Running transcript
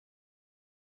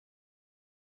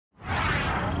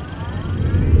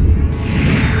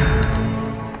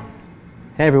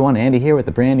Hey everyone, Andy here with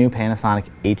the brand new Panasonic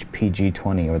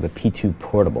HPG20 or the P2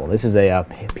 Portable. This is a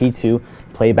P2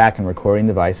 playback and recording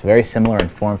device, very similar in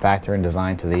form factor and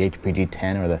design to the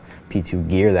HPG10 or the P2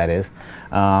 Gear that is,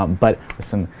 but with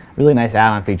some really nice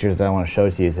add-on features that I want to show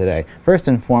to you today. First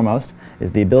and foremost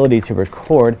is the ability to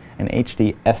record an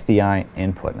HD SDI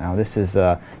input. Now this is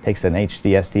takes an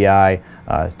HD SDI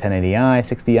 1080i,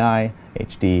 60i,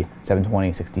 HD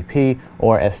 720 60p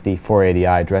or SD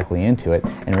 480i directly into it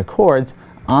and records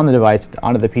on the device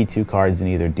onto the P2 cards in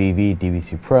either DV,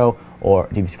 DVC Pro or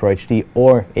DVC Pro HD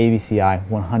or AVCI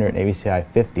 100 and AVCI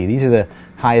 50. These are the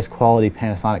highest quality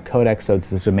Panasonic codecs, so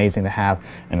this is amazing to have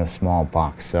in a small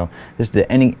box. So just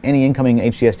any incoming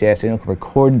HD SDI signal can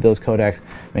record those codecs,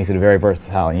 makes it a very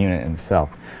versatile unit in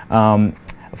itself.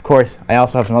 Of course, I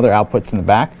also have some other outputs in the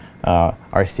back.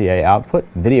 RCA output,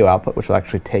 video output, which will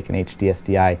actually take an HD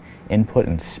SDI input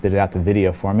and spit it out the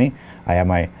video for me. I have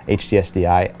my HD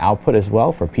SDI output as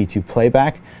well for P2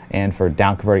 playback and for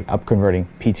down converting, up converting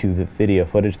P2 video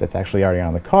footage that's actually already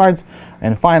on the cards.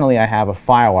 And finally, I have a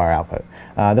FireWire output.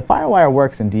 The FireWire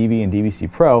works in DV and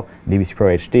DVC Pro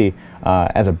HD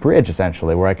as a bridge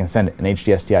essentially, where I can send an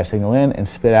HD SDI signal in and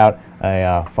spit out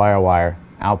a FireWire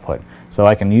output. So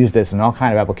I can use this in all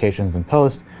kinds of applications in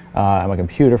post. On my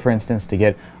computer, for instance, to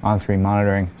get on-screen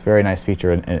monitoring. It's a very nice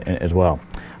feature as well.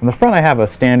 On the front, I have a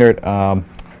standard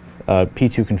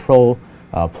P2 control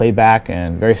playback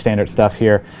and very standard stuff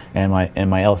here, and my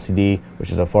LCD,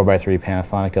 which is a 4x3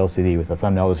 Panasonic LCD with a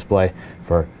thumbnail display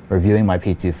for reviewing my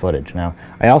P2 footage. Now,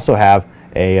 I also have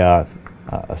a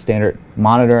standard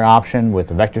monitor option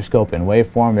with a vector scope and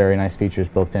waveform, very nice features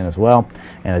built in as well.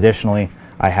 And additionally,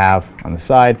 I have on the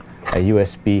side a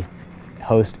USB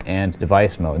host and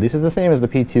device mode. This is the same as the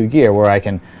P2 Gear, where I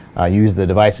can use the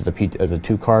device as a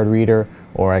 2-card reader,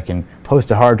 or I can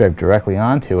host a hard drive directly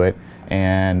onto it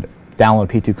and download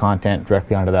P2 content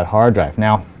directly onto that hard drive.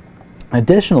 Now,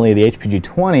 additionally, the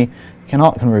HPG20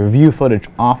 can review footage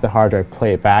off the hard drive,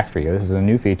 play it back for you. This is a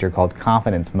new feature called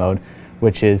Confidence Mode,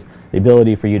 which is the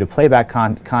ability for you to play back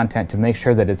content to make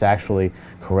sure that it's actually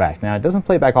correct. Now, it doesn't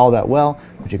play back all that well,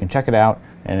 but you can check it out,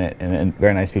 and a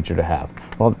very nice feature to have.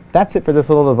 Well, that's it for this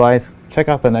little device. Check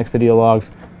out the next video logs.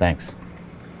 Thanks.